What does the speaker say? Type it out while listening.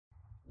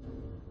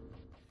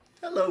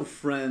Hello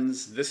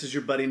friends, this is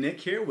your buddy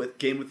Nick here with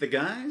Game with the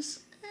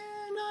Guys,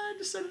 and I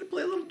decided to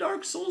play a little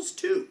Dark Souls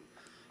 2.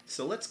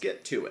 So let's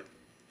get to it.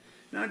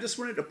 Now I just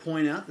wanted to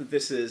point out that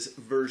this is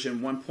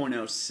version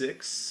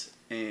 1.06,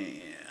 and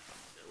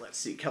let's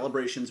see,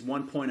 calibration's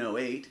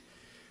 1.08.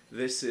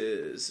 This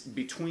is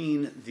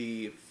between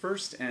the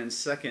first and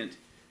second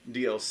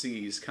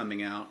DLCs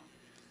coming out,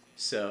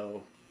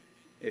 so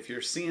if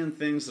you're seeing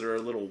things that are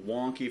a little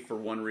wonky for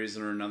one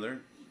reason or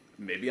another,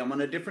 maybe I'm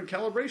on a different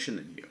calibration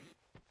than you.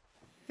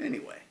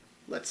 Anyway,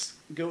 let's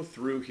go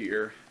through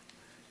here.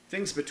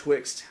 Things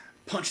Betwixt,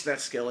 punch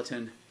that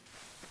skeleton,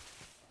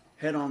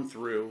 head on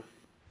through.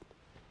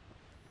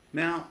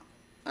 Now,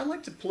 I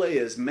like to play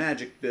as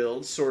magic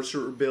builds,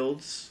 sorcerer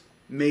builds,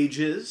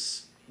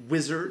 mages,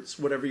 wizards,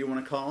 whatever you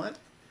want to call it.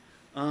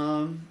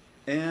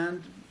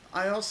 And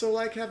I also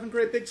like having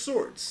great big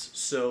swords.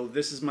 So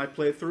this is my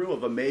playthrough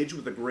of a mage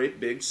with a great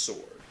big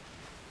sword.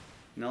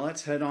 Now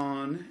let's head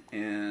on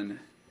and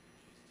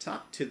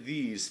talk to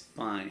these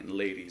fine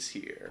ladies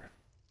here.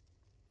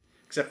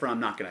 Except for I'm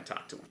not going to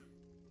talk to them.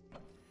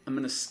 I'm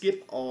going to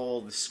skip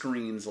all the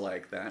screens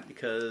like that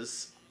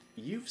because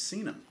you've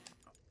seen them.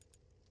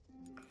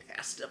 I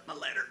passed up my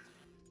letter.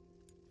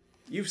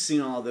 You've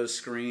seen all those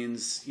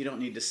screens. You don't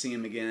need to see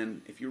them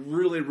again. If you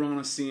really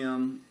want to see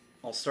them,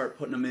 I'll start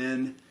putting them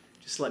in.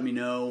 Just let me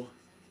know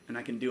and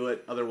I can do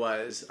it.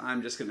 Otherwise,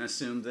 I'm just going to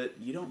assume that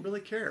you don't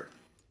really care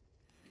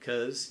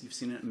because you've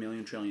seen it a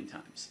million trillion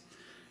times.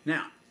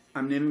 Now,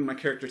 I'm naming my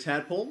character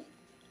Tadpole.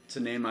 It's a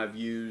name I've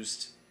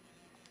used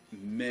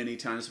many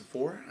times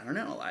before. I don't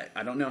know.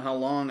 I don't know how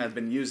long I've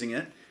been using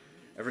it.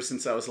 Ever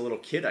since I was a little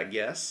kid, I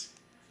guess.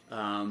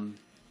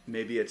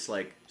 Maybe it's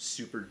like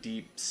super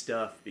deep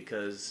stuff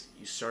because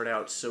you start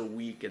out so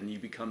weak and you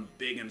become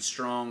big and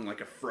strong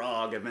like a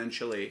frog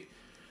eventually.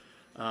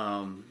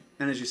 And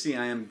as you see,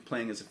 I am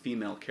playing as a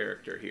female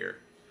character here.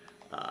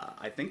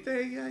 I think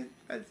I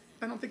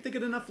don't think they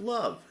get enough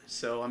love,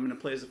 so I'm going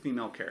to play as a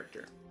female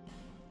character.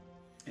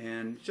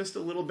 And just a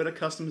little bit of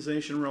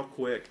customization real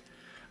quick.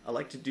 I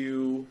like to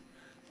do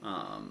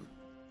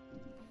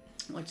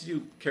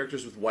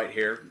characters with white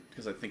hair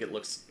because I think it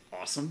looks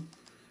awesome.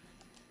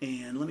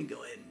 And let me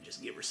go ahead and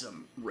just give her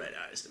some red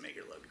eyes to make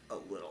her look a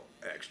little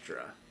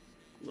extra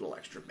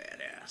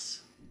badass.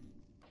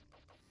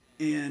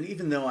 And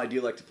even though I do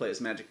like to play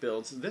as magic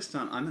builds, this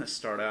time I'm going to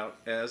start out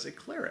as a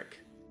cleric.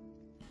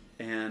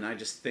 And I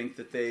just think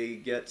that they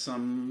get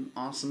some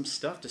awesome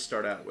stuff to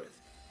start out with.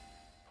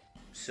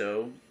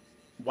 So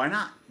why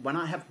not? Why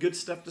not have good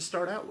stuff to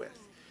start out with?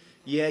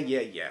 Yeah.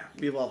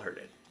 We've all heard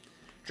it.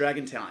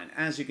 Dragon Talent.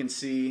 As you can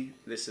see,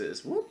 this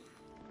is... Whoop!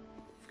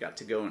 Forgot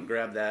to go and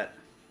grab that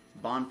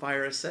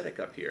bonfire ascetic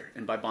up here.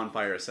 And by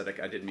bonfire ascetic,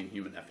 I did mean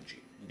human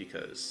effigy.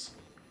 Because,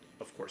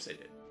 of course I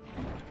did.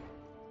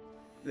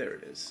 There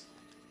it is.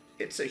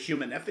 It's a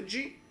human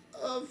effigy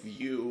of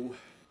you.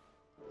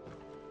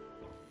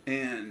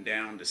 And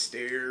down the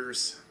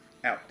stairs.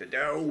 Out the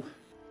door.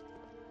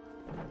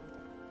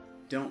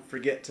 Don't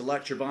forget to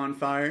light your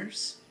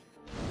bonfires.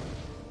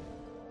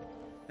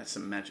 That's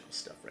some magical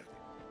stuff right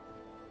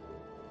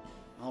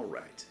there.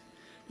 Alright.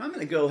 Now I'm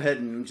going to go ahead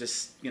and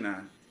just,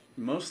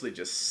 mostly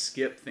just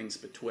skip Things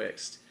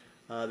Betwixt.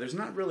 There's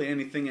not really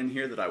anything in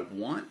here that I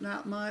want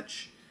that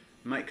much.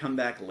 I might come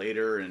back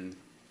later and,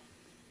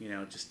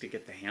 just to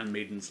get the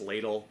Handmaiden's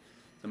Ladle,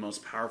 the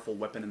most powerful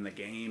weapon in the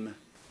game.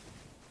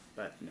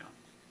 But no,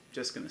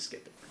 just going to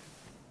skip it.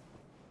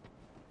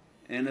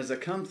 And as I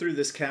come through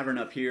this cavern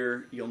up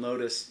here, you'll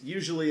notice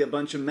usually a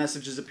bunch of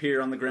messages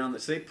appear on the ground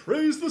that say,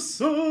 "Praise the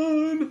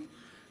sun!"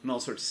 and all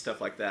sorts of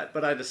stuff like that.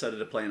 But I decided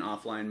to play in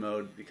offline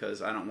mode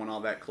because I don't want all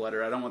that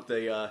clutter. I don't want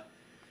the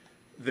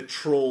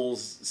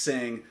trolls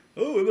saying,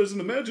 "Oh, there's an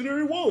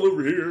imaginary wall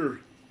over here.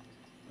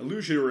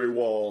 Illusionary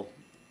wall."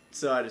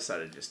 So I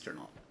decided to just turn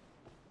off.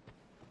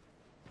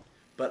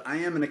 But I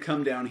am going to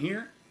come down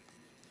here,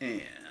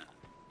 and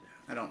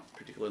I don't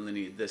particularly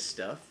need this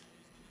stuff.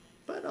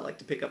 But I like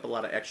to pick up a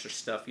lot of extra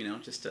stuff,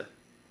 just to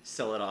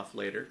sell it off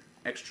later.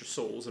 Extra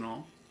souls and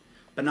all.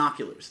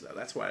 Binoculars, though.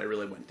 That's why I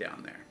really went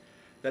down there.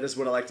 That is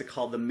what I like to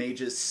call the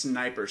Mage's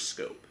sniper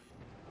scope.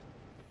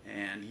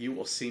 And you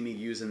will see me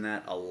using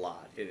that a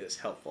lot. It is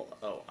helpful.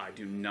 Oh, I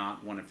do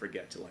not want to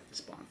forget to light this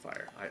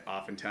bonfire. I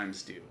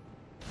oftentimes do.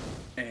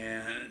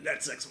 And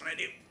that sucks when I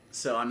do.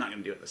 So I'm not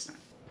going to do it this time.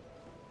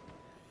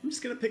 I'm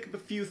just going to pick up a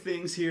few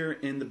things here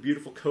in the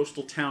beautiful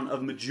coastal town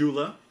of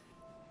Majula.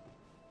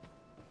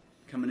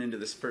 Coming into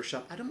this first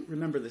shop. I don't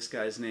remember this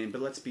guy's name,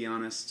 but let's be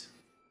honest.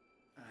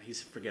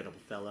 He's a forgettable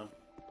fellow.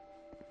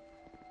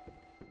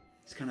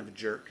 He's kind of a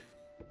jerk.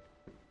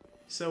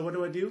 So what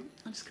do?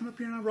 I just come up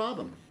here and I rob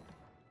him.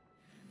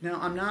 Now,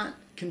 I'm not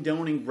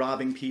condoning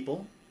robbing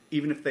people,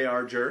 even if they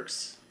are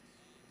jerks.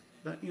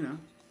 But,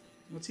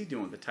 what's he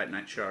doing with the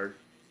Titanite shard?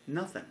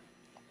 Nothing.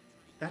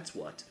 That's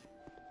what.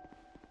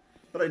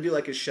 But I do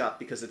like his shop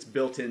because it's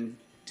built in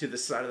to the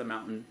side of the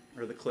mountain,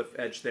 or the cliff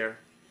edge there.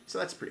 So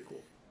that's pretty cool.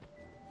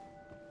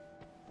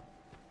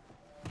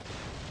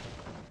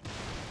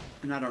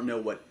 And I don't know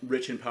what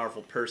rich and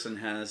powerful person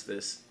has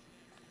this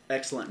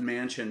excellent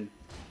mansion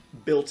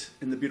built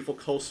in the beautiful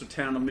coastal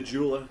town of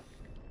Majula.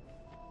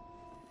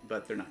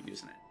 But they're not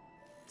using it.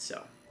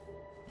 So.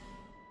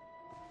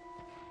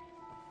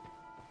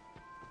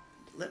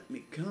 Let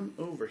me come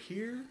over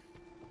here.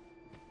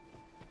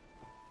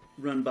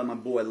 Run by my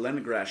boy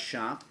Lemongrass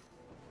shop.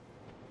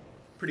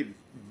 Pretty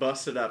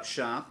busted up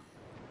shop.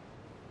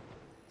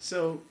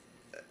 So,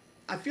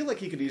 I feel like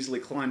he could easily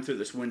climb through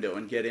this window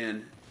and get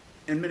in.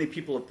 And many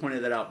people have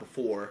pointed that out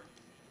before.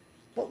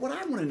 But what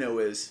I want to know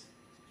is,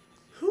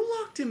 who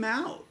locked him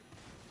out?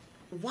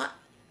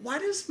 Why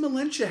does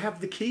Melentia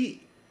have the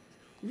key?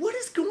 What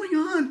is going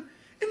on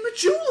in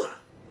Majula?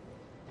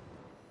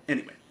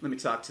 Anyway, let me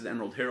talk to the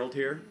Emerald Herald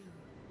here.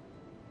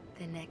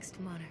 The next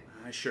monarch.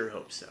 I sure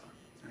hope so.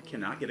 I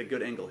cannot get a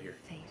good angle here.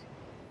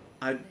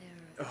 Fate.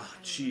 Oh,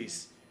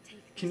 jeez.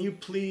 Can you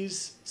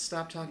please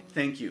stop talking?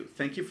 Thank you.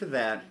 Thank you for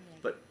that.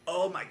 But,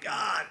 oh my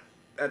god.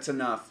 That's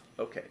enough.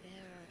 Okay.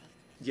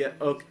 Yeah,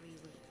 okay.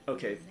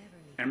 Okay.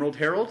 Emerald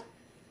Herald,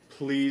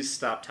 please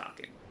stop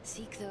talking.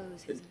 Seek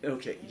those.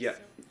 Okay, yeah.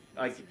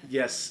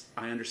 Yes,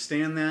 I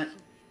understand that.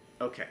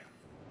 Okay.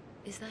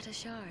 Is that a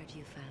shard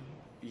you found?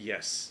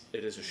 Yes,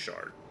 it is a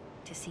shard.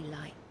 To see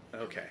light.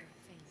 Okay.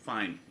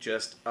 Fine.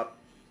 Just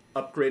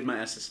upgrade my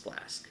Estus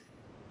flask.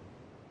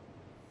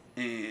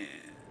 And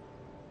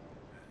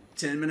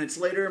 10 minutes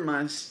later,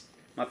 my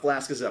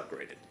flask is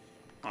upgraded.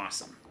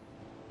 Awesome.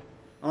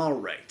 All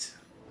right.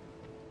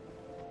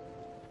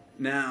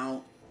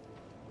 Now,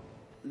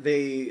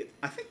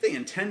 I think they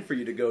intend for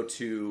you to go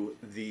to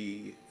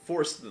the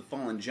Forest of the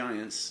Fallen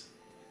Giants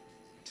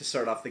to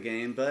start off the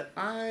game, but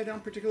I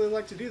don't particularly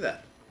like to do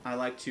that. I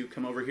like to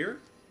come over here,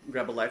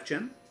 grab a life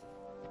gem.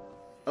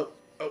 Oh,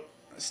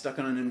 stuck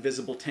on an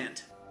invisible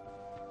tent.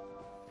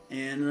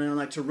 And then I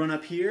like to run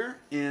up here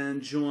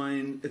and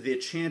join the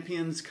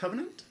Champions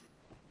Covenant.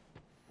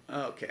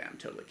 Okay, I'm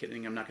totally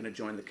kidding. I'm not going to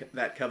join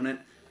that covenant.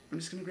 I'm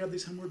just going to grab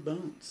these Homeward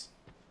Bones.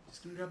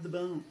 Just going to grab the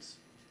bones.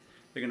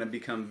 They're going to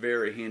become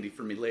very handy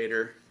for me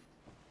later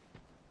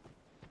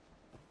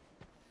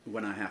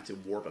when I have to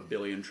warp a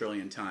billion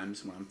trillion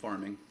times when I'm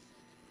farming.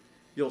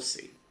 You'll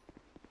see.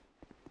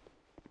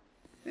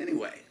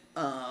 Anyway,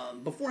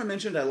 before I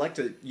mentioned I like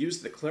to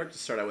use the Cleric to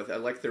start out with. I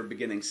like their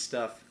beginning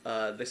stuff.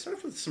 They start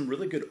off with some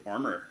really good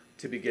armor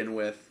to begin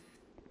with.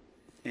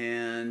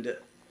 And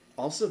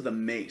also the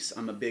mace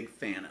I'm a big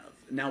fan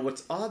of. Now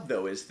what's odd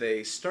though is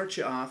they start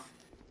you off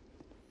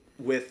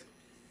with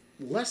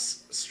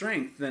less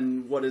strength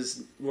than what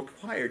is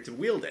required to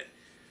wield it.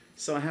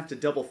 So I have to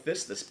double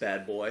fist this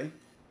bad boy.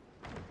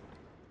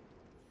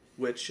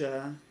 Which,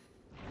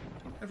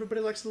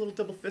 everybody likes a little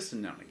double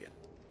fisting now and again.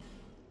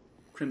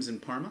 Crimson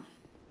Parma.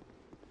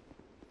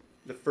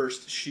 The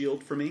first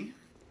shield for me.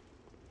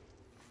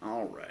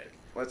 Alright,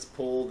 let's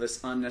pull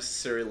this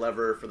unnecessary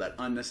lever for that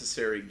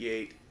unnecessary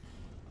gate.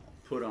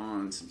 Put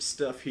on some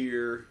stuff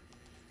here.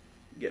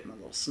 Get my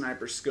little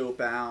sniper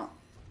scope out.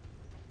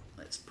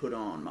 Let's put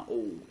on my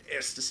old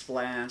Estus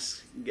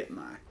flask. Get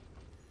my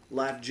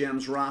life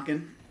gems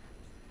rocking.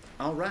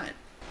 Alright.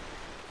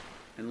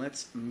 And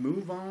let's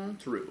move on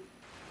through.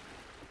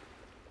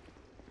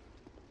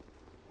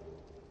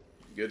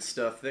 Good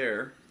stuff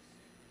there,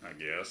 I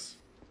guess.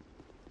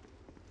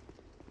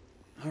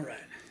 Alright.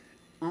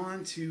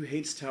 On to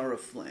Heide's Tower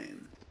of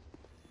Flame.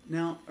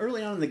 Now,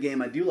 early on in the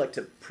game, I do like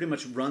to pretty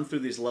much run through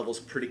these levels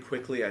pretty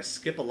quickly. I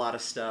skip a lot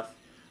of stuff.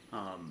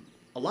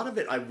 A lot of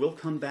it I will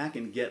come back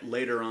and get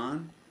later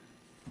on,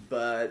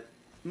 but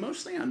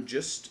mostly I'm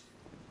just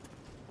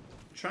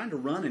trying to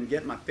run and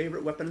get my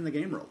favorite weapon in the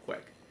game real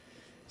quick.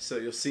 So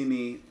you'll see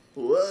me,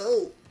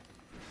 whoa,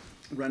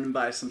 running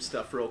by some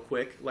stuff real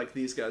quick, like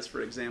these guys,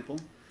 for example.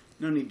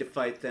 No need to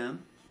fight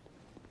them.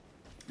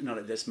 Not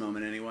at this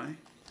moment, anyway.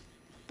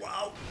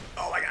 Whoa!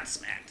 Oh, I got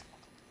smacked.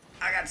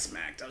 I got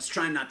smacked. I was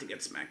trying not to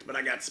get smacked, but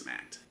I got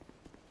smacked.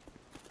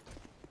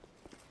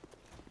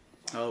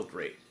 Oh,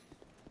 great.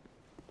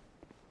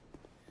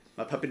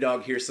 My puppy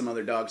dog hears some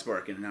other dogs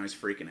barking, and now he's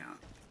freaking out.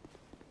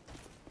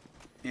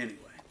 Anyway.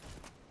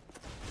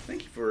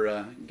 Thank you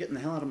for getting the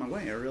hell out of my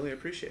way. I really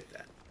appreciate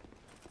that.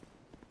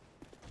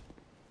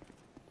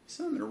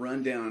 So I'm going to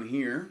run down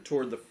here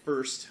toward the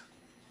first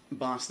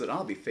boss that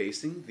I'll be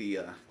facing, the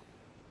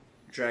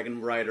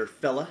Dragonrider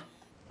fella.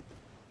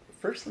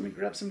 First, let me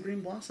grab some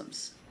green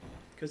blossoms,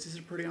 because these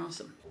are pretty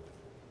awesome.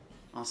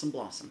 Awesome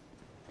blossom.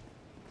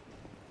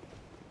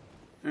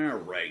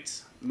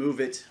 Alright. Move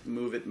it,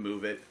 move it,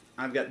 move it.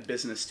 I've got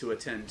business to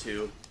attend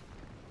to.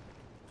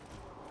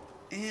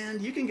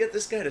 And you can get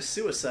this guy to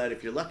suicide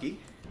if you're lucky.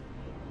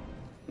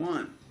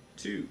 1,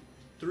 2,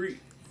 3,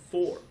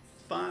 4,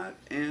 5,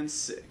 and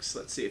 6.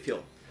 Let's see if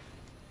he'll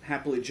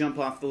happily jump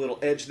off the little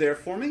edge there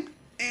for me.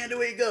 And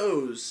away he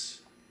goes.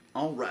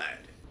 Alright.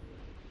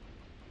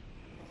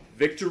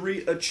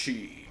 Victory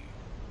achieved.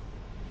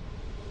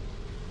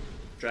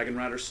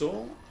 Dragonrider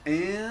soul.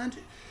 And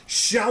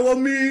shower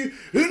me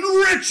in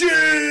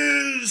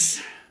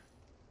riches!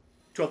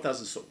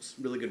 12,000 souls.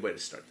 Really good way to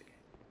start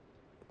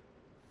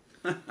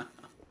the game.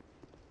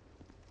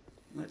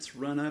 Let's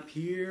run up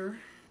here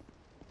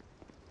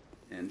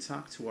and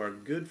talk to our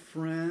good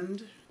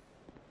friend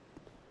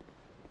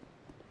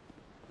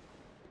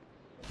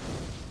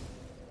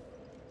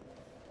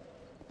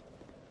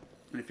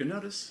if you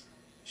notice,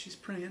 she's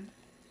praying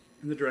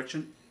in the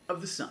direction of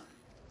the sun.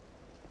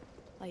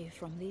 Are you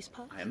from these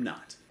parts? I am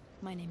not.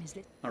 My name is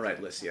All right,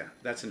 Licia,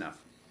 that's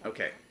enough.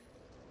 Okay.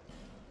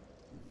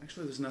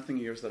 Actually, there's nothing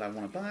of yours that I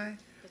want to buy.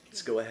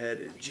 Let's go ahead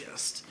and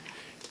just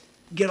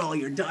get all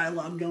your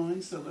dialogue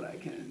going so that I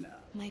can...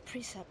 My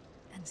precept,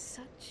 and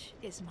such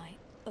is my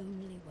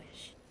only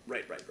wish.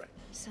 Right.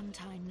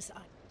 Sometimes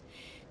I...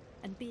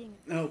 And being...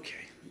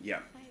 Okay, yeah.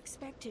 I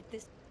expected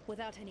this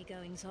without any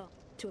goings-on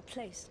to a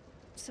place.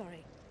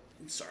 Sorry.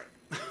 I'm sorry.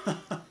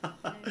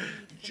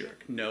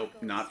 Jerk. Nope,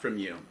 not from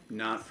you.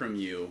 Not from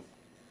you.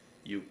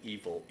 You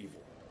evil.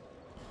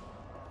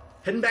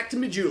 Heading back to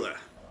Majula.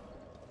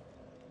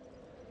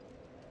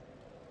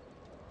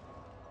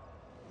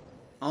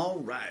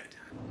 Alright.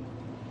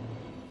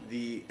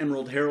 The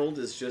Emerald Herald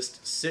is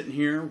just sitting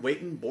here,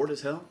 waiting, bored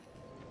as hell.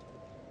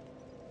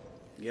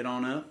 Get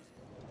on up.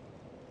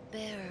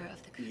 Bearer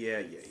of the...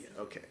 Yeah.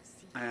 Okay.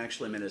 I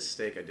actually made a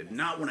mistake. I did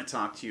not want to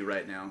talk to you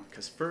right now,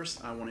 because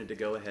first I wanted to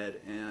go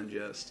ahead and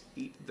just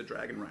eat the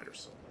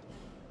Dragonriders.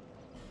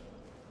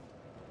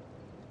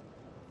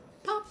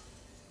 Pop!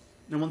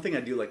 Now, one thing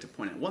I do like to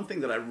point out, one thing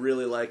that I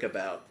really like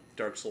about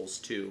Dark Souls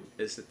 2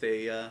 is that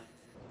they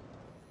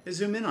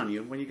zoom in on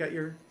you when you got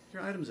your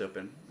items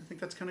open. I think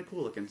that's kind of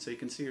cool looking, so you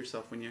can see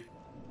yourself when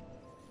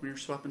you're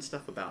swapping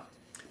stuff about.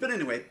 But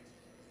anyway,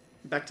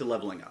 back to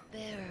leveling up.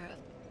 Bearer of...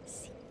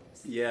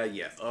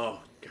 Yeah.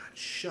 Oh, God,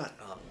 shut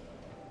up.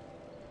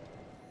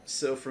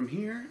 So from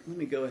here, let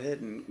me go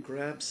ahead and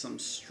grab some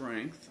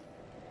strength.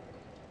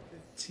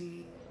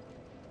 15.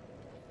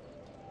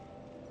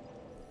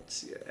 Let's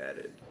see, I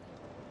added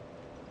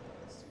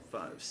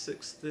 5,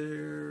 6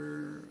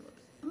 there.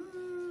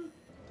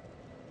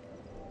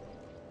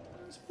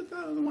 Let's put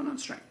that other one on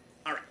strength.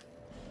 All right.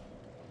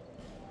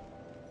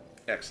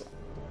 Excellent.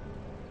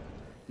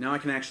 Now I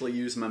can actually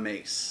use my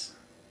mace.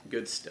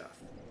 Good stuff.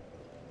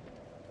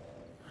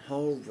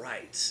 All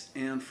right,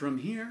 and from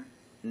here,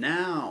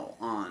 now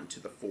on to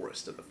the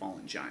Forest of the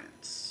Fallen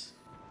Giants.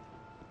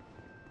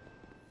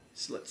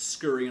 So let's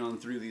scurry on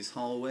through these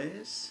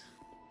hallways.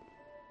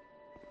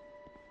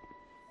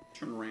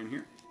 Turn around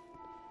here.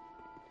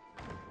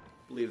 I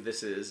believe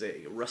this is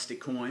a rusty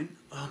coin.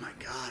 Oh my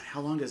God, how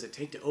long does it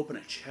take to open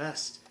a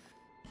chest?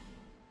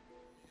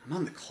 I'm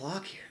on the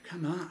clock here,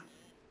 come on.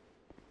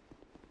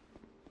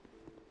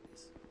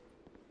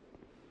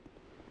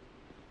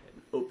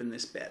 And open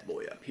this bad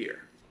boy up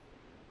here.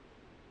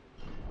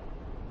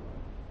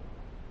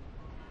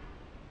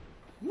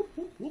 Whoop,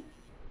 whoop, whoop.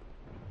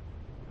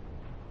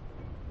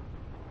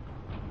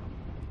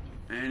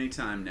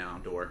 Anytime now,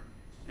 door.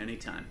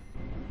 Anytime.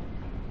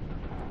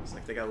 It's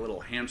like they got a little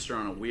hamster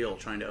on a wheel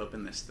trying to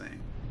open this thing.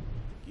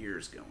 The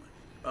gears going.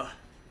 Ugh,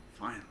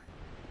 finally.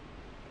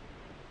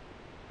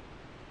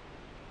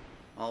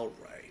 All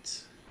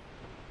right.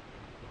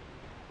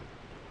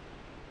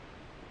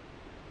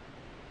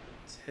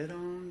 Let's head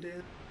on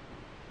down.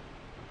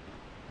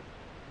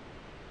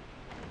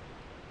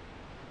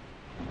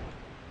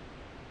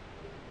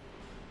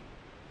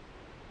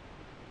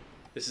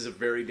 This is a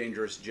very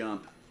dangerous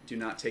jump. Do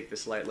not take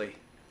this lightly.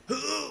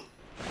 I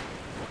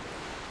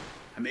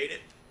made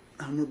it.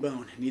 Homeward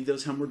bone. Need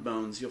those homeward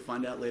bones. You'll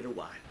find out later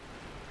why.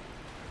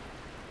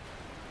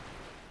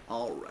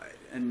 Alright.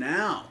 And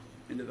now,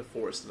 into the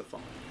Forest of the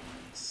Fallen.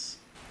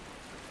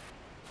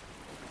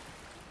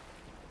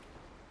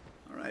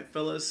 Alright,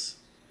 fellas.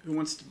 Who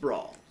wants to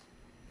brawl?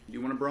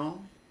 You want to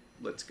brawl?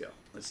 Let's go.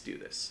 Let's do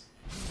this.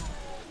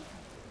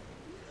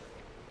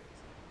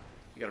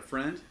 You got a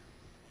friend?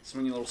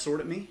 Swing a little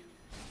sword at me?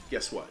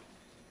 Guess what?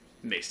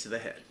 Mace to the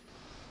head.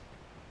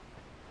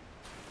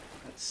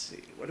 Let's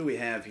see. What do we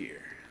have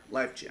here?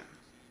 Life gem.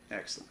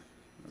 Excellent.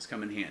 Those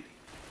come in handy.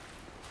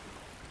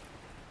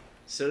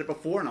 Said it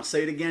before and I'll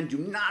say it again. Do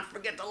not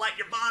forget to light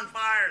your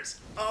bonfires.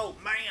 Oh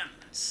man.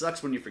 It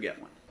sucks when you forget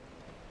one.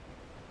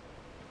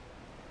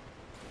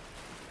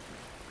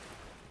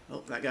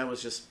 Oh, that guy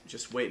was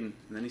just waiting.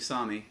 And then he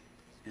saw me.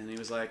 And he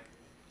was like,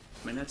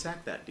 I'm going to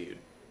attack that dude.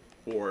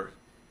 Or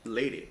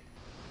lady.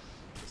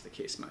 As the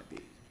case might be.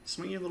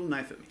 Swing your little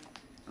knife at me.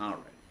 Alright.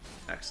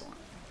 Excellent.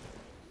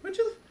 Why'd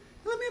you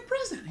let me a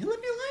present? He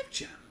let me a life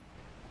gem.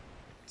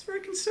 It's very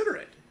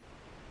considerate.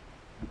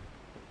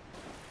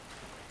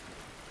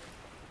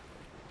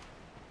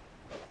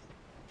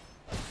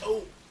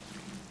 Oh!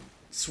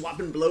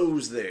 Swapping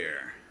blows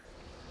there.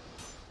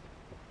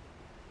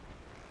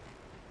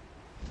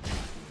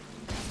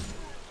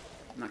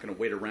 I'm not going to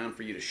wait around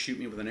for you to shoot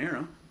me with an arrow.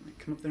 I'm going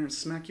to come up there and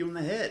smack you in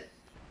the head.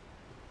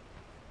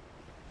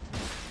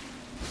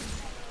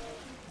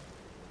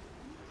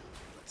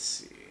 Let's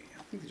see.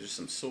 I think there's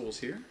some souls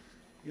here.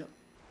 Yep.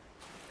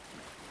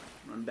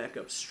 Run back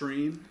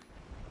upstream.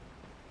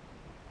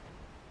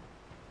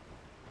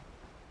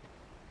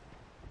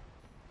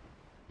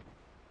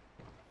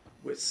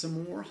 With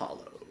some more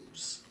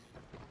hollows.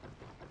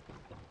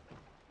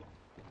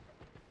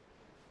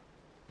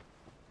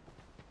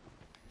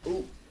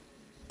 Oh!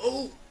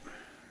 Oh!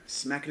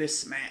 Smackety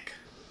smack.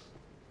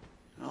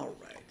 Alright.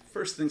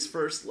 First things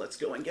first, let's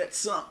go and get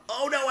some.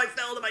 Oh no, I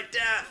fell to my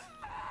death!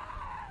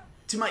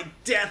 To my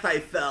death I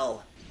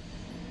fell!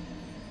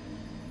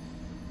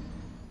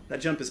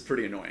 That jump is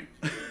pretty annoying.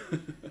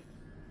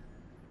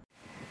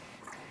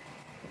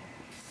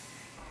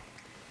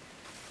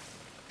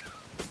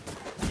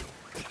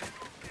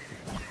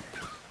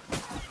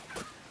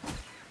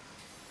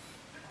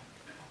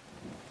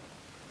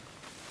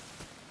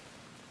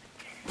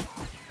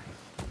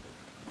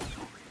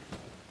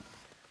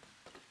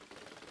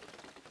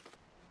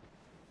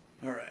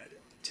 Alright,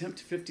 attempt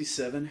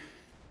 57.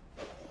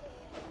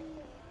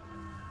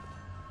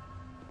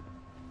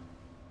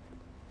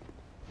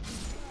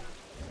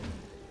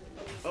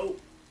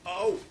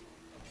 Oh!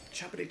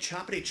 Choppity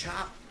choppity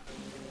chop!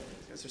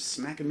 These guys are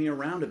smacking me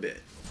around a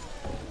bit.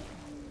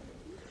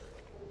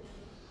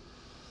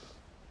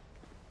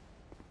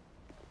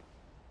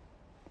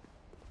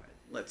 Alright,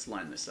 let's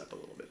line this up a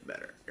little bit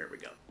better. There we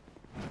go.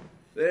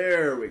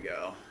 There we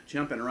go.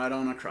 Jumping right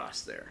on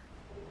across there.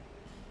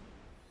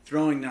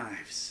 Throwing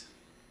knives.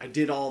 I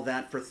did all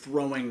that for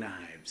throwing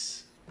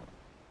knives.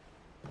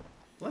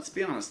 Let's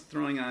be honest,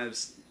 throwing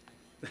knives,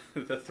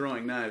 the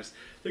throwing knives,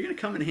 they're going to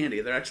come in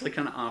handy. They're actually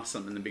kind of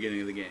awesome in the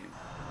beginning of the game.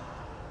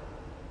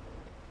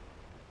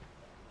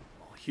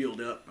 All healed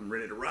up, I'm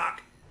ready to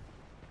rock.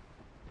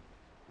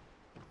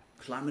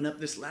 Climbing up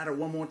this ladder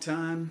one more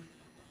time.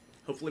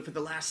 Hopefully for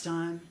the last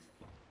time.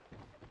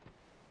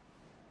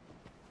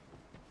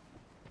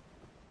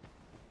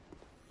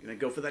 Gonna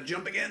go for that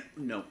jump again?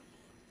 No,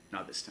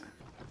 not this time.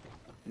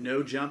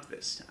 No jump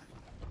this time.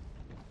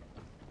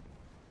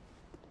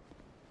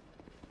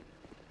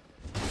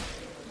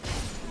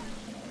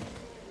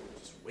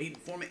 Just waiting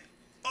for me.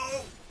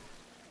 Oh!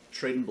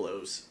 Trading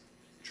blows.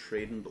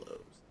 Trading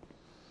blows.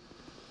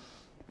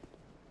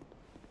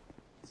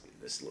 Let's see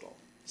this little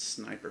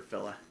sniper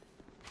fella.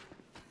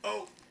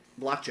 Oh!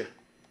 Blocked ya.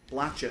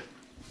 Blocked ya.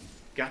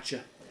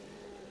 Gotcha.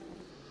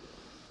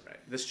 Right,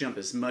 this jump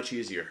is much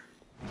easier.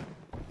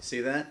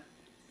 See that?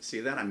 See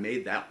that? I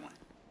made that one.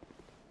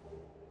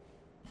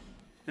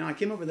 Now, I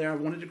came over there, I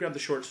wanted to grab the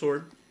short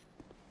sword.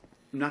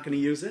 I'm not going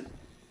to use it.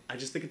 I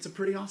just think it's a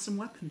pretty awesome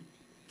weapon.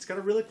 It's got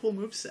a really cool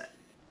moveset.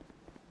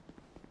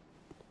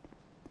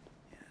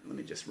 Yeah, let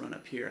me just run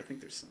up here. I think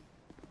there's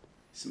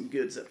some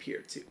goods up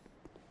here, too.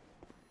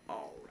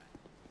 Alright.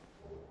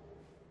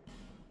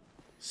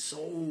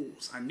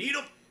 Souls. I need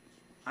them.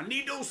 I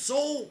need those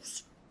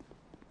souls.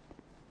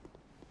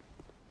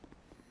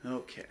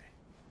 Okay.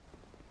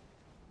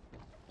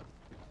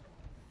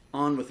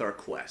 On with our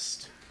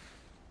quest.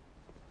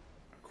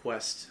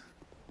 Quest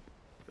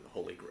for the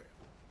Holy Grail.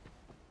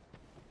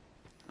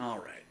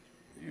 Alright,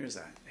 here's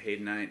that Heide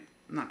Knight.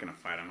 I'm not gonna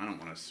fight him, I don't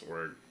want a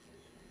sword.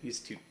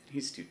 He's too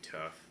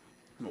tough.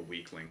 I'm a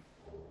weakling.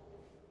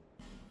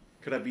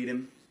 Could I beat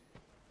him?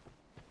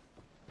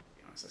 To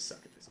be honest, I suck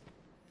at this.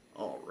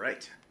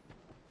 Alright.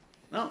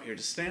 Oh, you're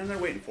just standing there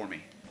waiting for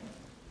me.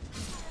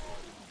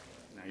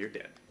 Now you're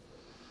dead.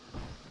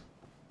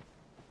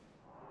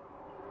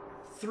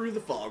 Through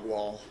the fog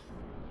wall.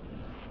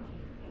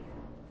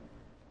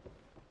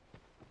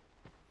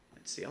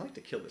 See, I like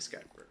to kill this guy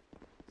first.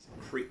 He's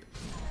a creep.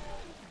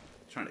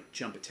 Trying to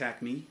jump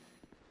attack me.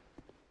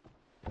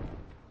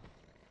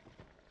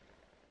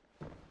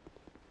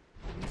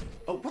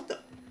 Oh, what the?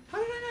 How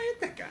did I not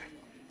hit that guy?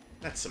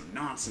 That's some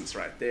nonsense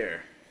right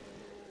there.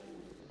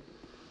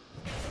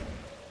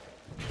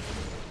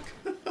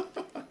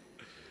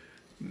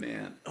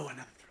 Man. Oh,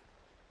 another throw.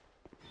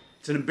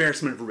 It's an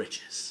embarrassment of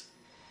riches.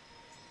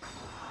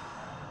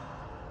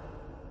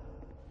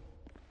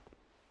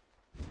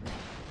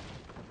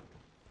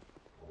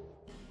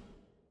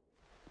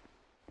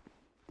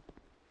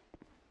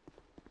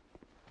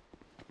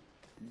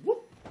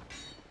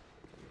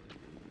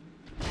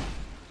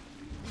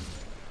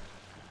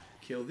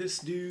 Kill this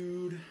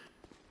dude.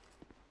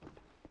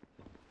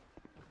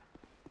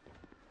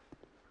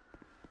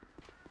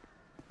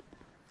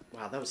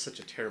 Wow, that was such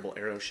a terrible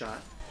arrow shot.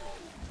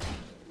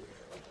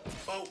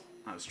 Oh,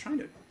 I was trying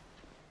to...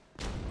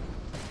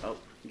 Oh,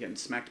 I'm getting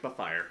smacked by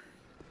fire.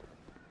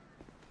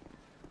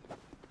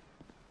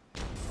 A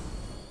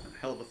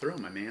hell of a throw,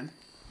 my man.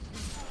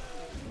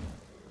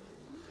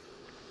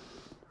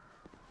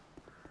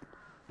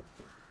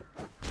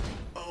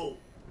 Oh.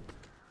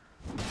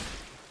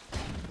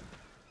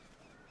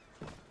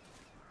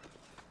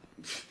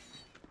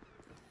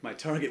 My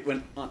target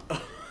went on...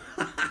 Oh.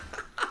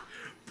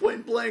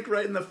 Point blank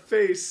right in the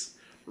face.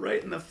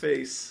 Right in the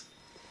face.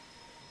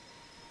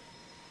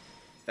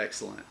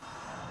 Excellent.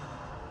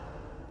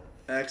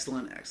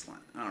 Excellent,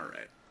 excellent.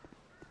 Alright.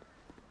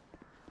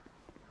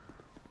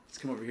 Let's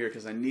come over here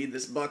because I need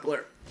this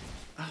buckler.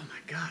 Oh my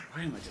god,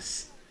 why am I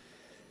just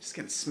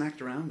getting smacked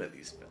around by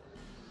these fellas?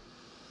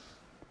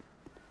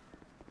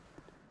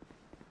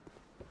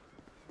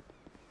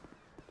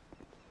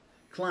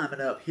 Climbing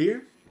up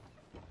here.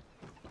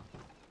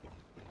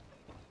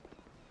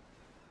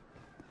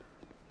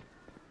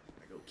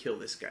 Kill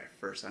this guy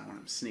first. I don't want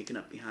him sneaking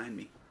up behind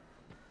me.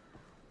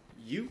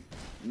 You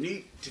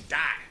need to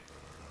die.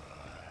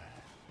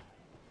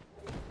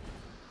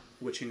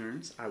 Witching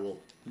urns. I will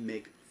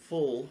make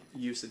full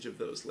usage of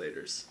those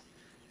later.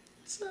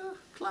 Let's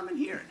climb in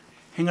here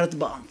Hang out at the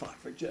bonfire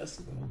for just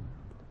a minute.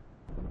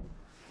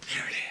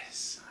 There it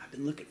is. I've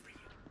been looking for you.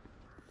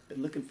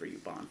 Been looking for you,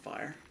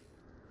 bonfire.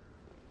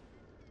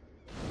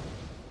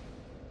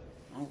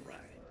 All right.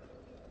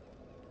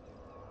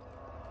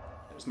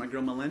 There's my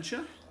girl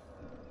Melentia.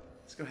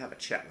 Let's go have a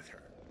chat with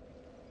her.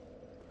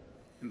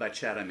 And by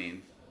chat, I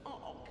mean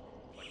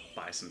like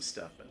buy some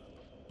stuff.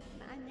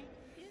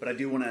 But I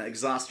do want to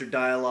exhaust her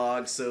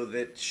dialogue so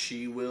that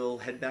she will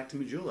head back to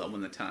Majula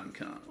when the time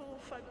comes.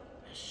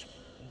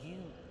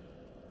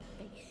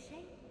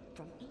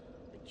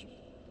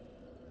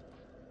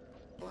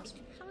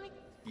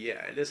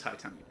 Yeah, it is high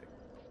time you pick.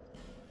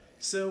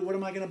 So what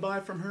am I going to buy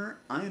from her?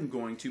 I am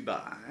going to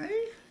buy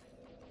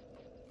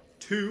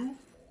 2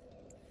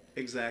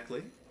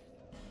 exactly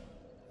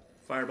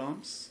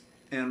firebombs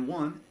and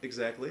 1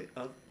 exactly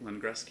of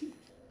Lengrass Key.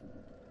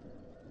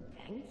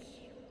 Thank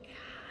you,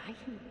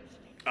 kindly.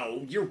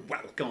 Oh, you're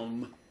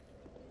welcome.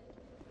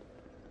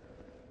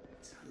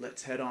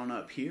 Let's head on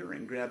up here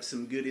and grab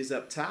some goodies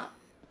up top.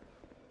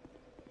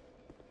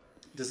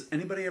 Does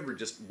anybody ever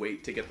just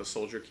wait to get the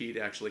soldier key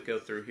to actually go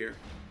through here?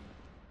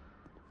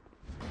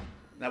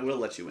 That will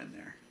let you in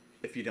there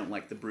if you don't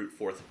like the brute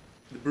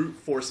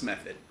force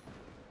method.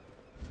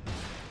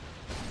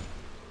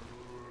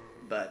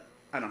 But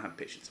I don't have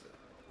patience for that.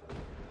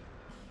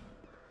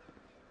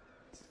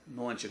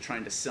 Melentia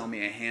trying to sell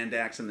me a hand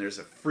axe, and there's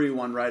a free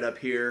one right up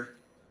here.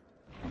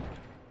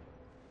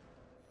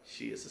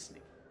 She is a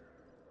sneak.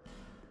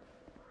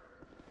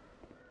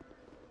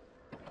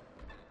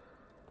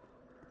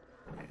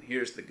 And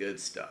here's the good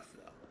stuff,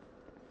 though.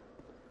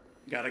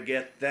 Gotta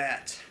get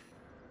that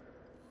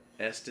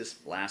Estus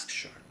Flask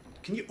Shard.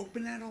 Can you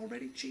open that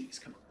already? Jeez,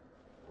 come on.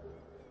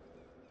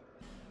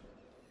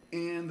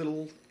 And the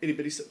little itty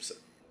bitty soap.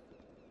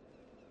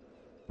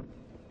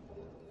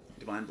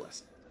 Divine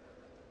Blessing.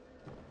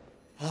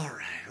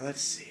 Alright,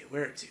 let's see.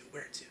 Where to?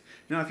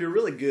 Now, if you're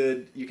really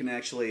good, you can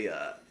actually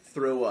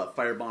throw a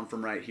firebomb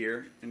from right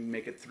here and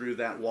make it through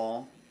that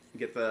wall.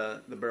 Get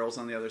the barrels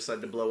on the other side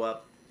to blow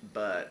up.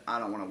 But I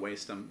don't want to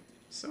waste them,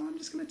 so I'm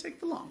just going to take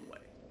the long way.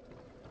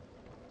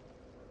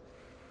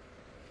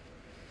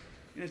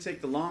 I'm going to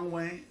take the long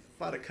way.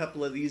 Fought a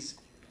couple of these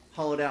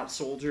hollowed out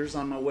soldiers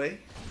on my way.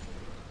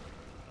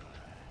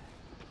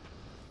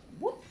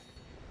 Whoop.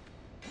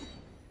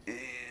 And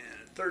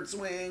third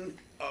swing.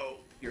 Oh,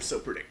 you're so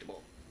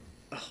predictable.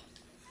 Oh.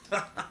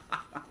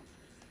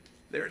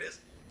 There it is.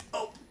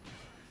 Oh.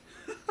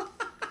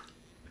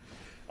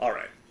 All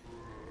right.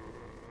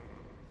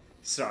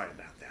 Sorry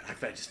about that.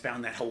 I just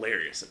found that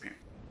hilarious up here.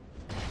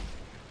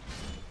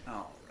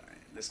 All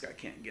right. This guy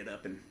can't get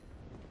up and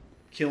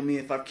kill me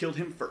if I've killed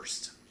him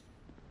first.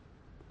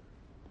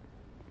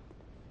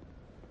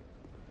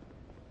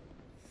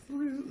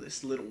 Through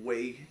this little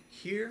way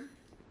here.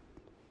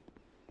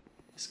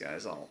 This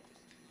guy's all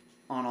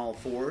on all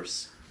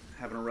fours.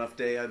 Having a rough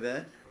day, I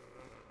bet.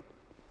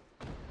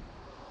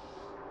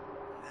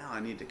 Now I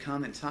need to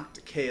come and talk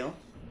to Kale.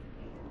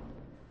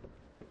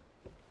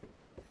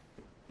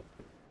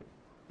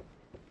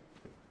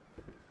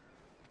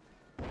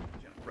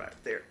 Jump right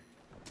there.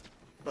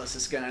 Bust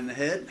this guy in the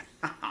head.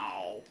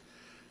 Ow.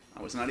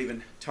 I was not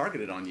even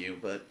targeted on you,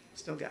 but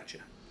still got you.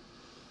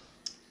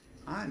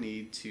 I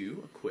need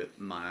to equip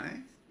my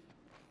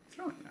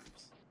throwing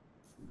knives,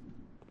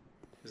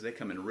 because they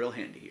come in real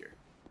handy here.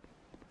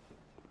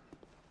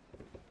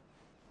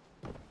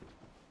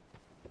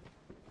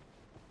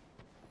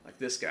 Like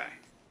this guy.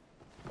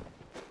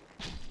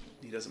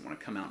 He doesn't want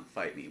to come out and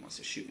fight me. He wants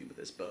to shoot me with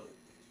his bow.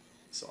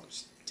 So I'll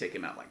just take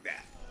him out like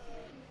that.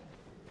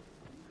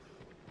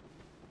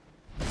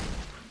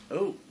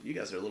 Oh, you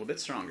guys are a little bit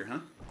stronger, huh?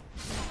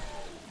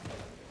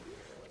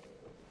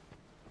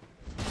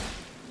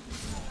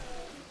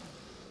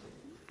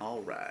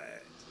 All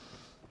right.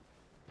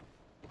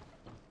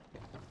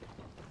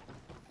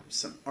 There's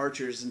some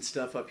archers and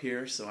stuff up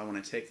here, so I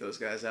want to take those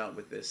guys out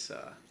with this,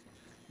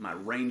 my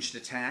ranged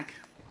attack.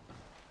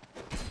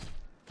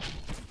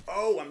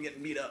 Oh, I'm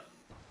getting beat up.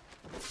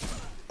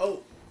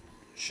 Oh,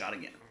 shot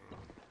again.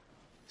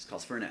 This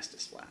calls for an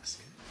Estus Flask.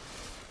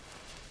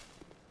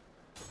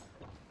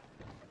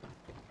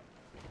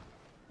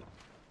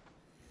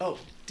 Oh,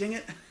 dang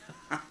it.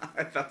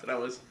 I thought that I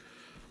was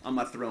on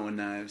my throwing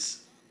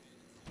knives.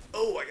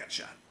 Oh, I got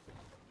shot.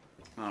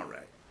 All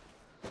right.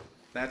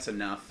 That's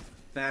enough.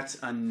 That's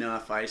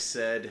enough, I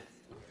said.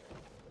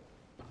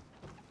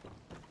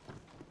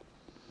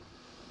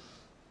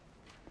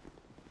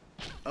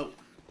 Oh.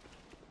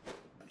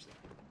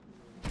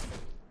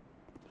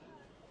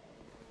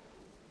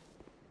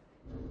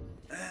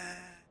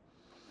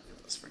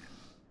 That's for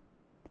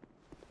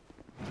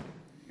now.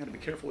 Gotta be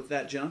careful with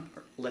that jump,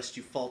 lest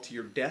you fall to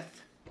your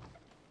death.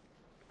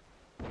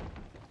 I'm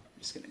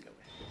just gonna go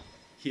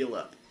heal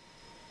up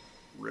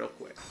real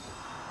quick.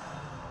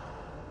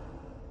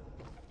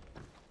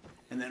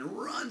 And then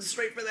run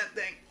straight for that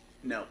thing.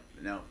 No,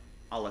 no.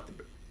 I'll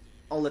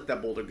let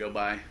that boulder go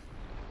by.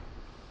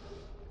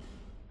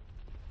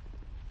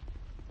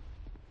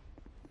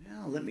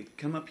 Now let me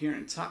come up here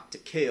and talk to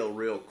Kale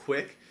real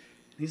quick.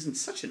 He's in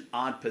such an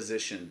odd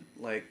position.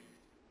 Like,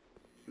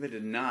 They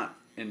did not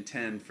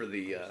intend for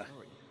the,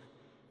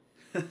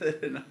 Sorry. they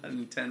did not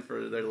intend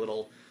for their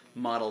little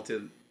model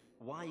to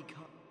Why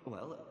can't...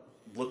 Well,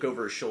 look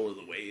over his shoulder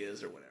the way he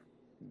is or whatever.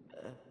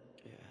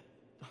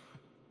 yeah.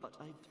 But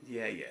I...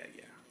 Yeah.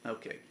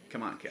 Okay,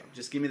 come on, Kale.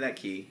 Just give me that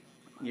key.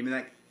 Give me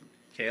that...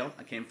 Kale,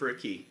 I came for a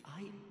key.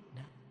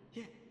 No.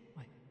 Yeah.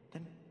 Wait.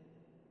 Then...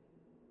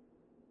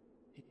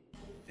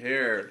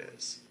 Here it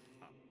is.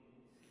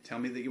 Tell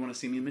me that you want to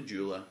see me in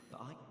Majula.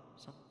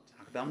 Some...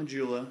 Talk about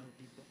Majula.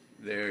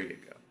 There you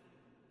go.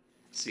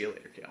 See you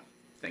later, Kale.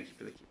 Thank you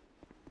for the key.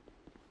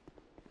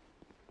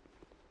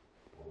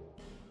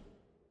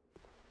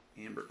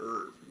 Amber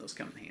herb. Those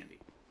come in handy.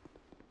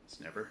 It's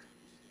never...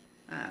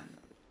 no.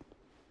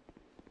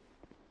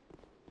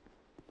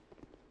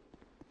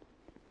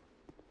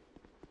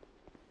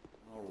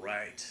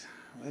 Alright.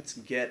 Let's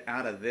get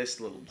out of this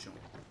little joint.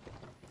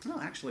 Oh,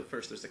 actually,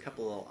 first there's a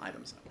couple little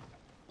items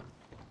up.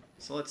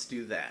 So let's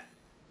do that.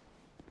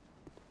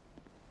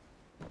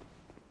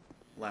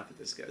 Laugh at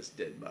this guy's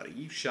dead body.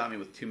 You shot me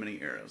with too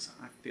many arrows.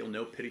 I feel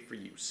no pity for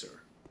you,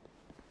 sir.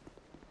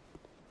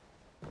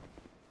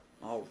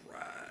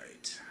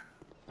 Alright.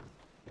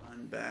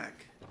 Run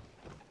back.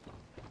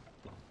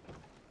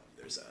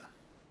 There's a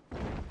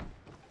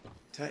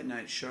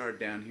Titanite shard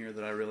down here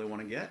that I really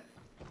want to get.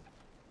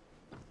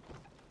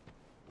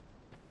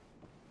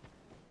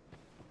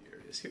 Here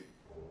it is here.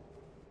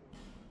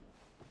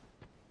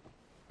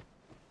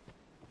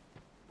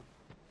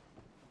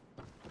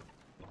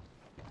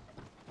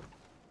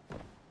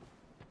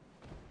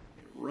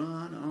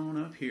 Run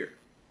on up here.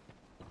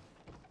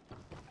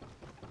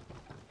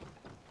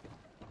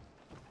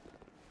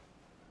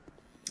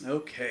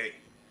 Okay,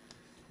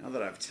 now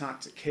that I've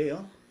talked to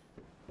Kale,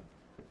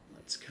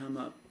 let's come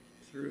up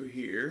through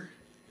here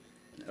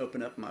and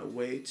open up my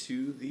way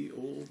to the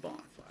old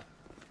bonfire.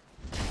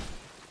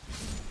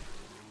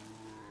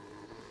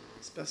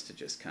 It's best to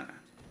just kind of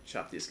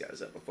chop these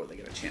guys up before they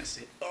get a chance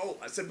to hit. Oh,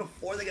 I said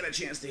before they get a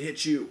chance to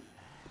hit you.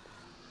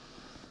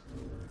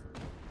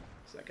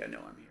 So that guy know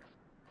I'm here.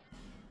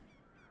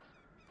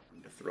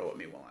 I'm to throw at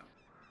me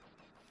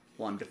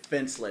while I'm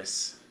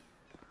defenseless.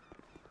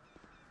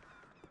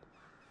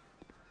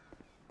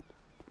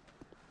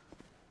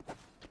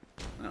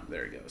 Oh,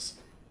 there he goes.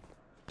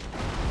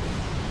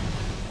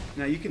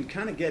 Now, you can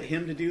kind of get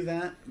him to do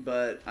that,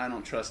 but I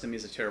don't trust him.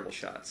 He's a terrible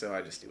shot, so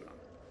I just do it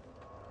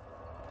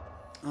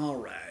on him.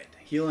 Alright,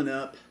 healing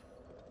up.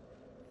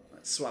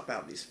 Let's swap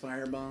out these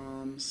fire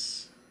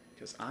bombs,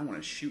 because I want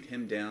to shoot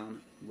him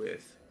down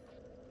with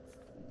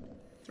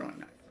throwing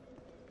knife.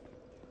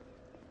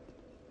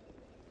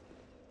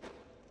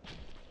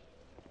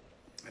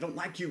 I don't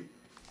like you.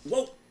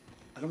 Whoa!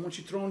 I don't want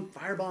you throwing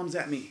fire bombs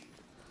at me.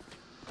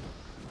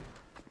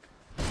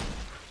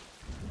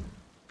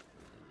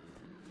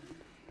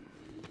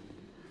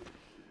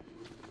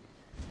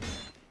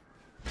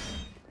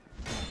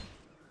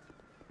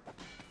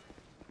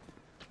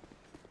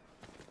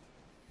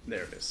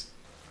 There it is.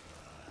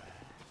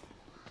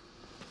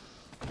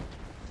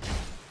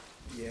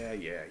 Yeah.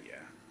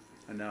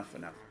 Enough.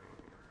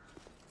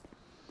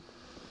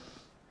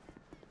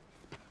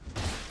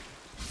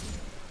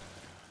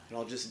 They're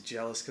all just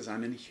jealous because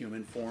I'm in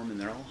human form and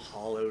they're all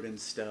hollowed and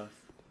stuff.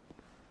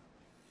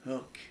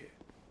 Okay.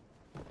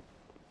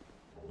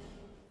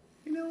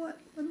 You know what?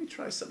 Let me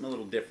try something a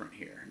little different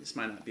here. This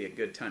might not be a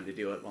good time to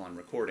do it while I'm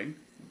recording,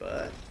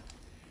 but...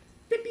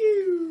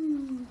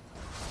 Pew-pew!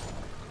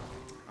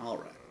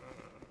 Alright.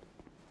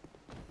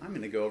 I'm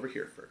going to go over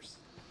here first.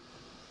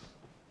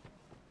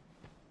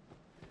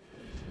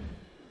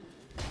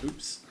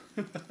 Oops.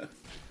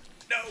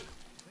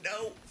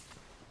 No!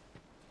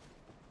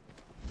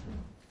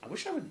 I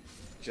wish I would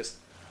just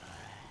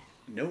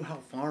know how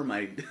far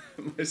my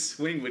my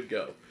swing would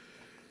go.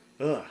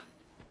 Ugh.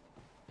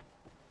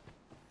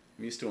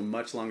 I'm used to a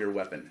much longer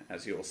weapon,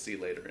 as you will see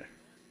later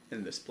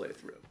in this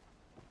playthrough.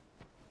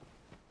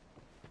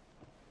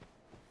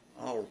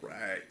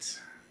 Alright.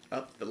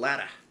 Up the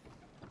ladder.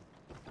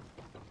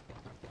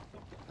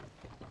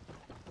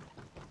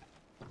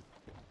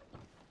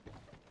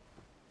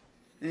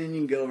 And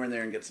you can go over in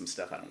there and get some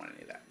stuff. I don't want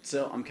any of that.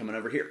 So I'm coming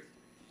over here,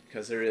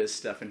 because there is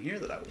stuff in here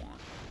that I want.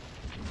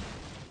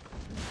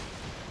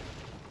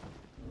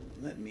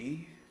 Let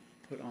me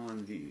put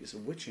on these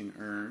witching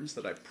urns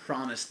that I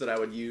promised that I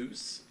would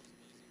use,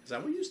 because I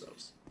will use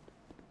those.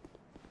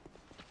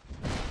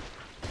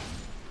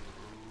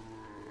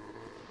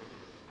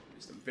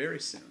 Use them very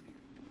soon.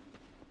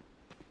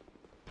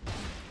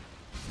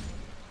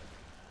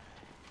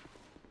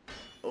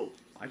 Oh,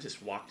 I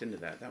just walked into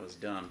that. That was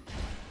dumb.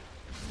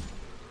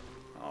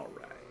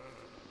 Alright.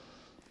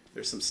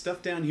 There's some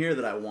stuff down here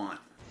that I want.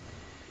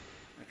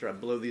 After I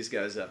blow these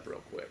guys up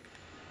real quick.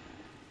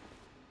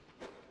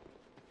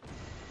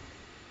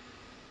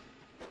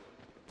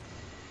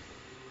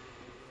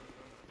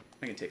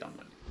 I can take on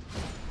one.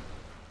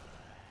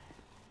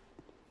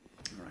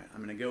 Alright,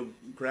 I'm going to go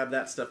grab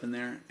that stuff in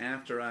there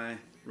after I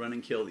run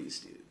and kill these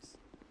dudes.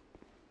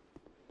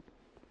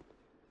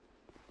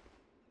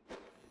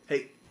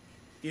 Hey,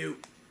 you.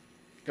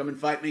 Come and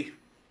fight me.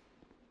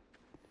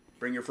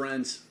 Bring your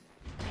friends.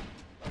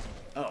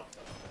 Oh.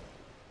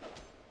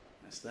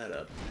 Messed that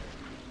up.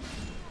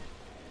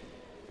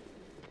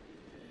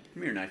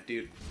 Come here, knife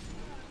dude.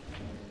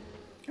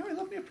 Oh, he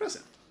left me a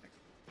present.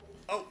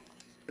 Oh,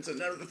 it's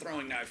another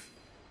throwing knife.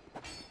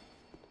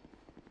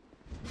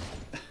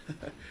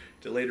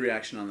 Delayed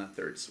reaction on that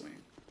third swing.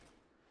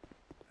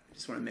 I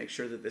just want to make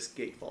sure that this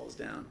gate falls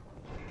down.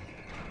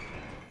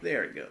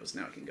 There it goes.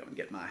 Now I can go and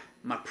get my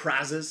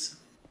prizes.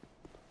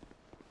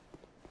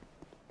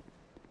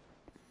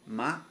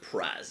 My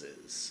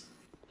prizes.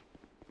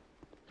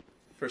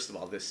 First of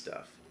all, this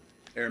stuff.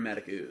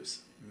 Aromatic ooze.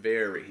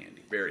 Very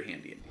handy. Very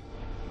handy indeed.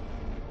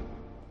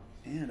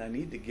 And I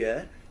need to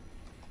get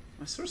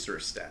my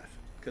sorcerer's staff.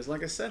 Because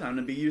like I said, I'm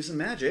going to be using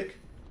magic.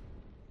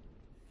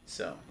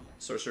 So,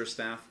 sorcerer's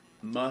staff,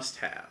 must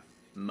have.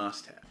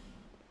 Must have.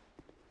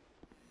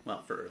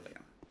 Well, for early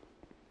on.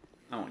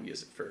 I won't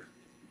use it for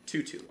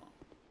too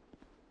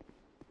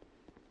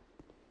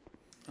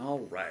long.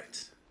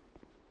 Alright.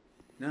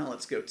 Now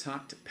let's go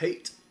talk to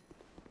Pate.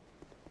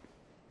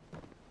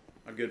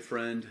 Our good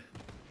friend.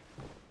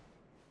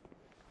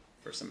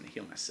 First I'm going to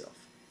heal myself.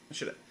 I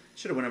should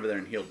have went over there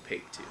and healed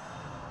Pate too.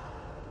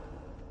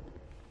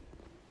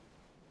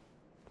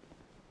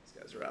 These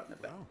guys are out and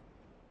about. Wow.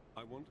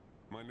 I want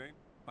my name.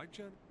 I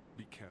can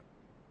be careful.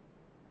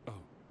 Oh.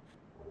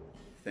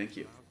 Thank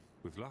you.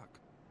 With luck.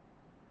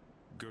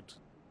 Good.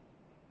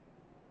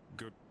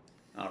 Good.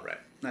 Alright,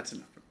 that's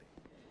enough for me.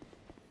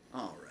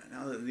 Alright,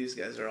 now that these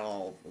guys are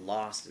all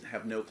lost and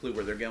have no clue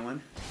where they're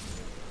going.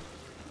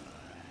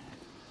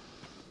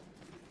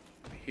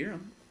 I hear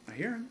him. I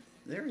hear him.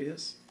 There he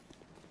is.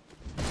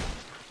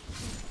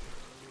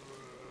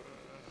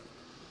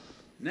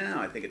 Now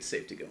I think it's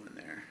safe to go in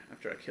there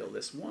after I kill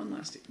this one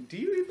last... Do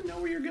you even know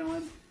where you're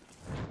going?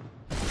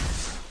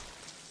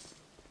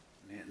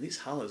 Man, these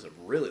hollows have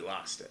really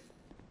lost it.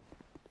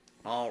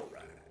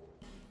 Alright.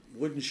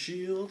 Wooden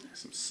shield,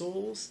 some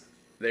souls.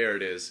 There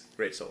it is.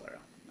 Great soul arrow.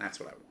 That's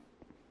what I want.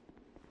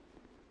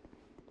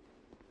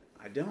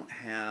 I don't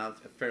have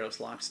a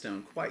Pharaoh's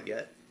Lockstone quite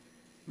yet,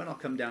 but I'll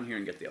come down here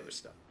and get the other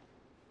stuff.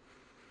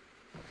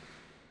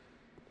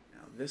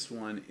 Now this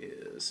one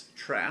is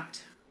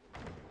trapped.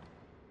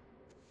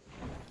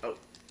 Oh,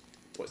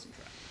 poison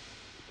trap.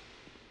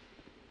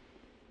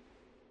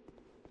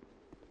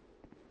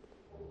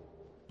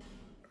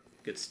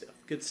 Good stuff,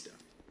 good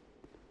stuff.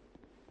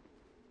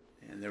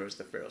 And there was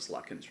the Pharaoh's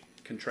Lock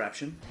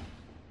contraption.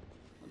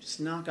 I'll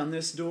just knock on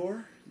this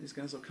door. These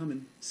guys will come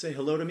and say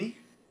hello to me.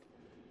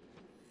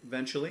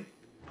 Eventually.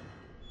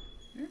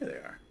 There they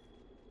are.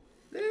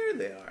 There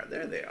they are.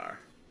 There they are.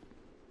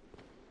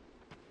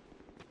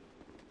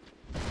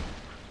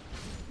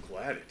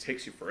 Glad it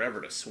takes you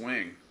forever to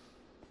swing.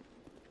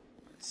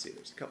 Let's see,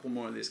 there's a couple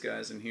more of these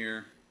guys in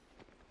here.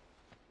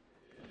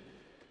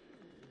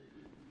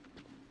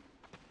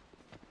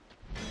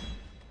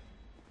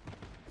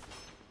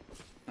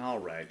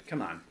 Alright,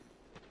 come on.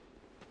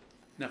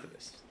 Enough of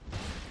this.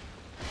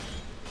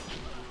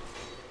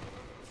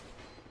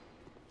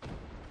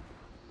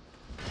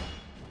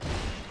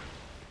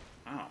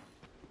 Oh.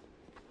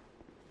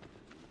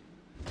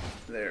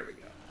 There we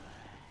go.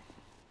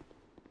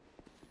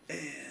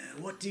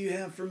 And what do you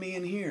have for me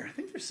in here? I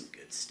think there's some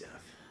good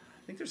stuff.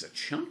 I think there's a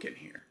chunk in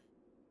here.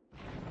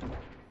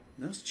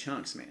 Those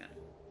chunks, man.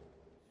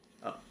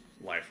 Oh,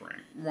 life ring.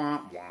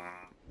 Wah,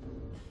 wah.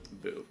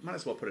 Boo. Might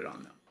as well put it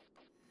on, though.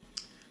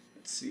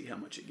 Let's see how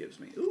much it gives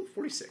me. Ooh,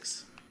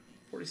 46.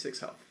 46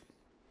 health.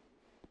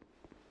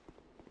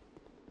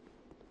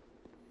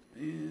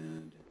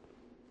 And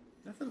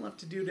nothing left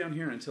to do down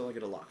here until I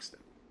get a lockstone.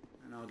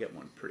 And I'll get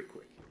one pretty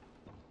quick.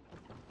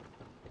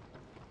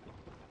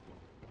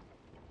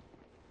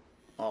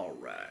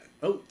 Alright.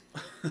 Oh!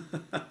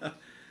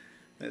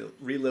 They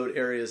reload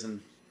areas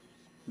and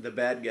the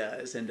bad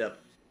guys end up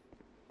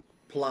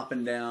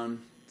plopping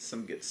down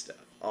some good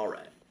stuff.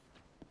 Alright.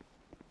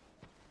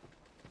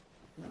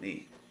 Let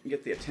me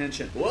get the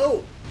attention.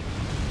 Whoa!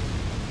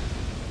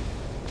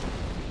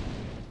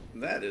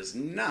 That is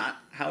not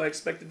how I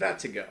expected that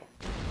to go.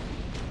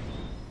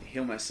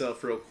 Heal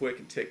myself real quick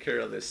and take care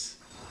of this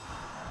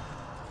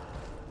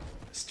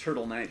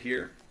turtle knight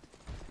here.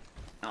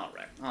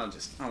 Alright,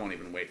 I won't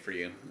even wait for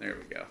you. There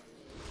we go.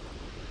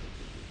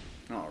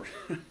 Alright.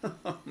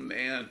 Oh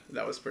man,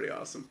 that was pretty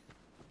awesome.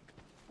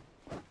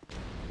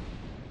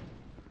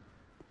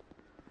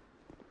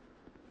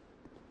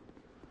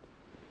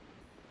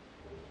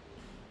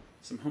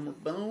 Some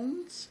homeward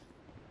bones.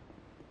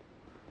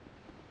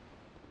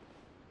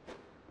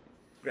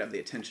 Grab the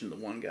attention of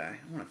the one guy.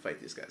 I want to fight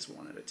these guys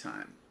one at a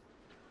time.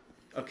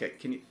 Okay,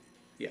 can you...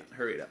 Yeah,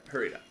 hurry it up,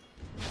 hurry it up.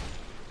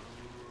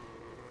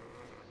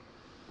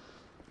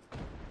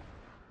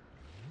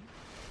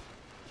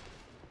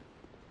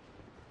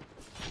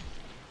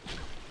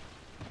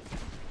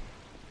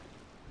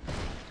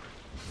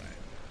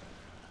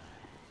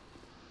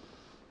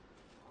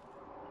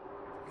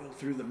 Go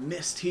through the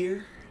mist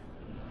here.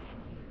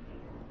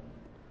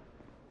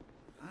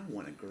 I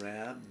want to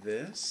grab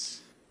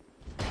this.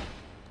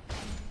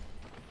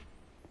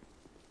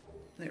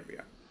 There we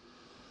are.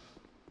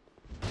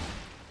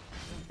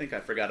 think I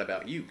forgot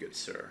about you, good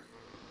sir.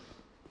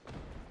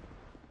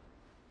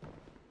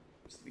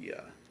 It's the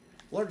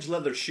large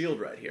leather shield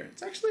right here.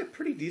 It's actually a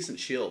pretty decent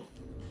shield,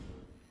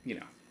 you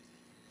know,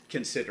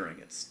 considering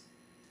it's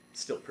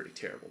still pretty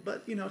terrible.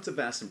 But, you know, it's a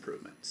vast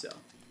improvement, so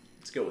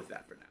let's go with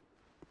that for now.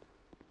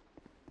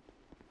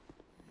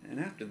 And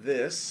after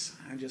this,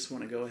 I just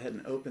want to go ahead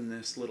and open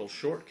this little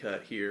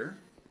shortcut here.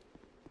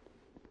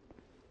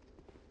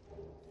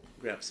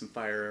 Grab some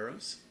fire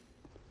arrows.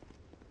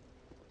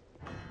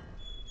 Let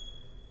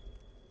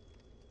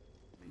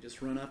me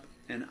just run up,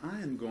 and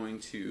I am going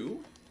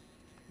to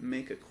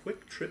make a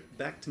quick trip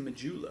back to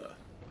Majula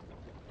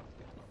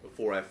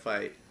before I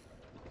fight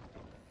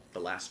the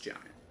last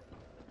giant.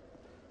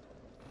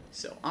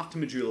 So, off to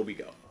Majula we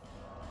go.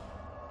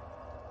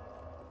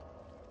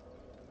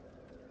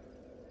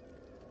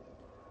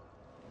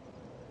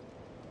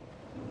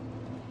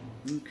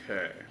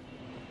 Okay.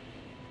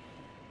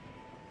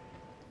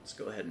 Let's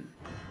go ahead and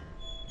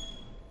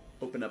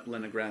open up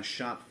Leningrast's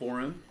shop for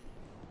him.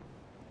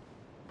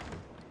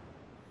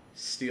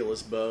 Steal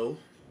his bow.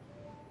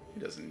 He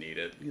doesn't need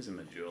it. He's a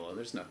Majula.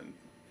 There's nothing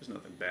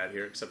bad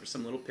here except for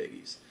some little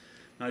piggies.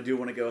 Now I do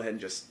want to go ahead and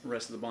just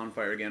rest the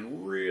bonfire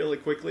again really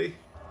quickly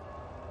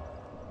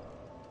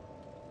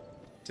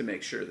to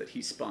make sure that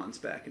he spawns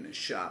back in his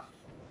shop.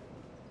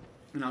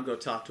 And I'll go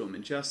talk to him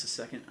in just a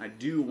second. I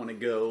do want to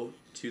go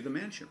to the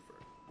mansion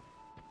first,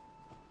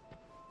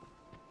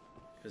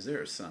 because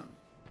there is some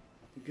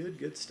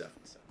good stuff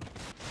inside.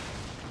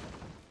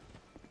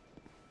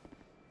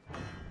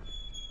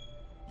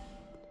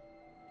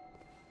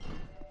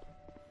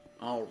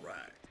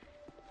 Alright.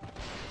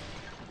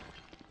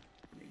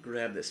 Let me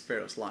grab this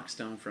Pharaoh's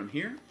Lockstone from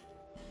here.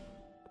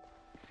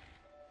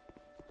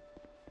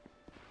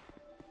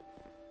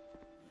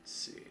 Let's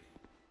see.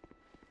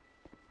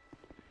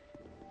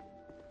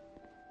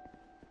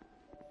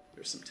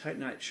 There's some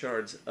Titanite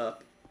shards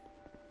up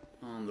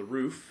on the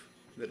roof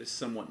that is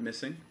somewhat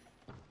missing.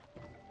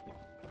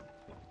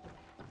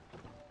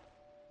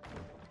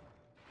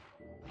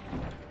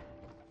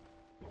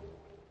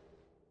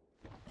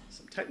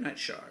 Some Titanite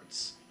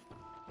shards.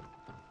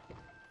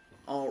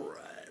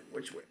 Alright,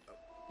 which way? Oh.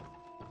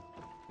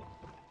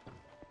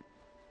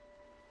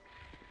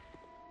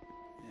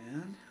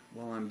 And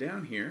while I'm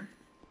down here,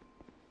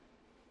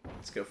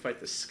 let's go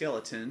fight the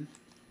skeleton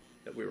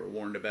that we were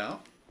warned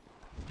about.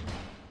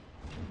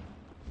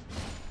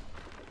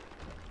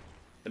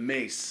 The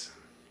mace.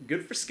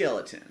 Good for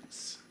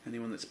skeletons.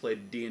 Anyone that's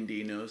played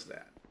D&D knows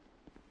that.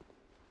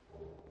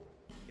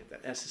 Get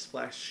that Estus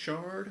Flash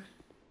shard.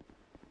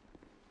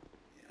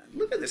 And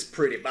look at this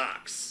pretty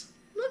box.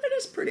 Look at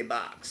this pretty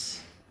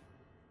box.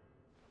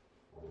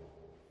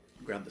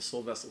 Grab the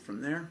soul vessel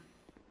from there.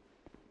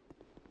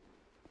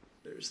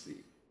 There's the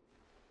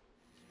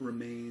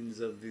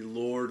remains of the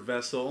Lord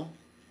vessel.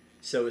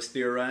 So is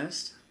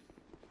theorized.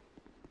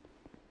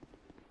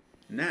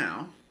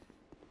 Now,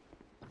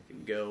 I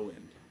can go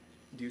and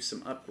do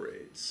some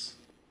upgrades.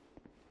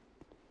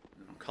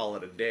 And I'll call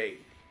it a day.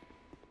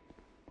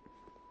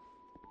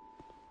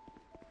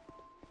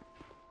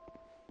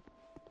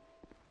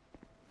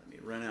 Let me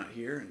run out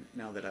here, and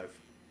now that I've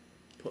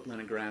put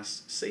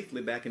Leningrast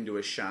safely back into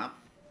his shop,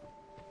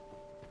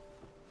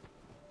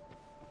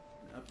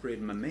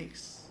 upgrade my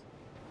mace.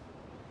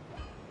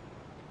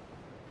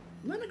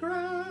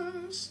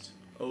 Leningrast!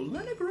 Oh,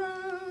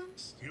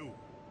 Leningrast! You.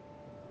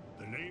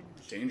 The name?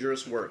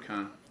 Dangerous work,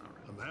 huh?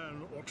 A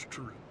man ought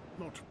to live,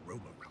 not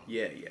Robocop.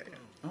 Yeah.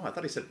 Oh, I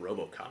thought he said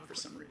Robocop for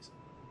some reason.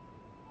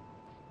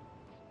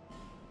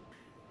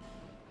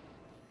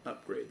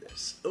 Upgrade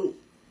this. Oh,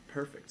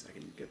 perfect. I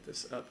can get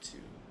this up to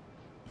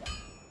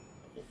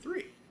level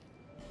 3.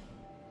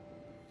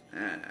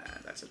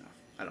 That's enough.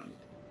 I don't need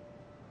it.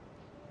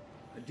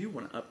 I do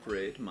want to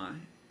upgrade my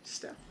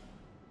staff.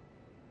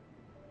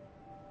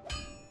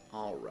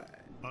 Alright.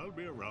 I'll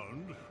be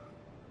around.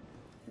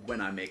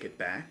 When I make it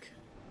back.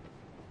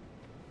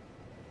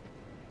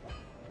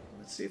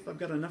 Let's see if I've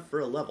got enough for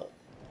a level.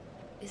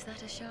 Is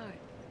that a shard?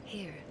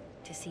 Here,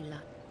 to see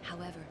luck.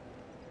 However,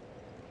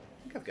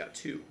 I think I've got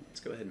 2.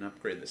 Let's go ahead and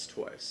upgrade this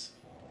twice.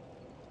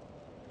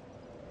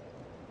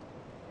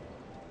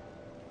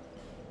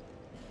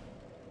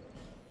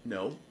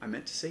 No, I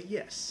meant to say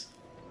yes.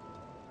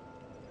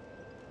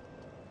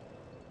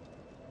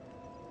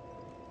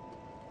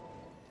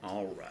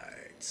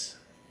 Alright.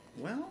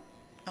 Well,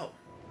 oh.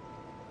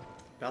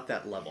 About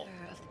that level.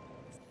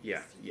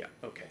 Yeah,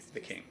 okay. The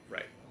king,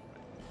 right.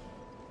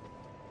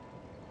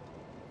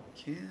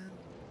 We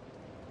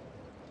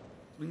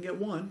can get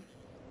 1.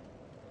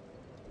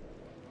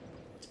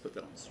 Let's put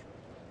that on straight.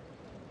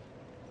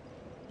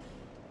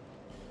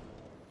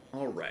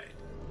 Alright.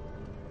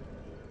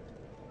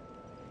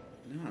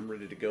 Now I'm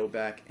ready to go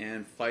back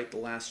and fight the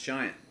last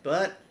giant.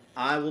 But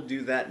I will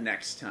do that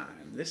next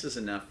time. This is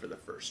enough for the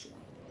first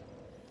one.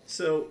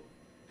 So,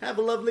 have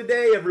a lovely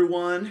day,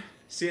 everyone.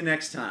 See you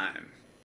next time.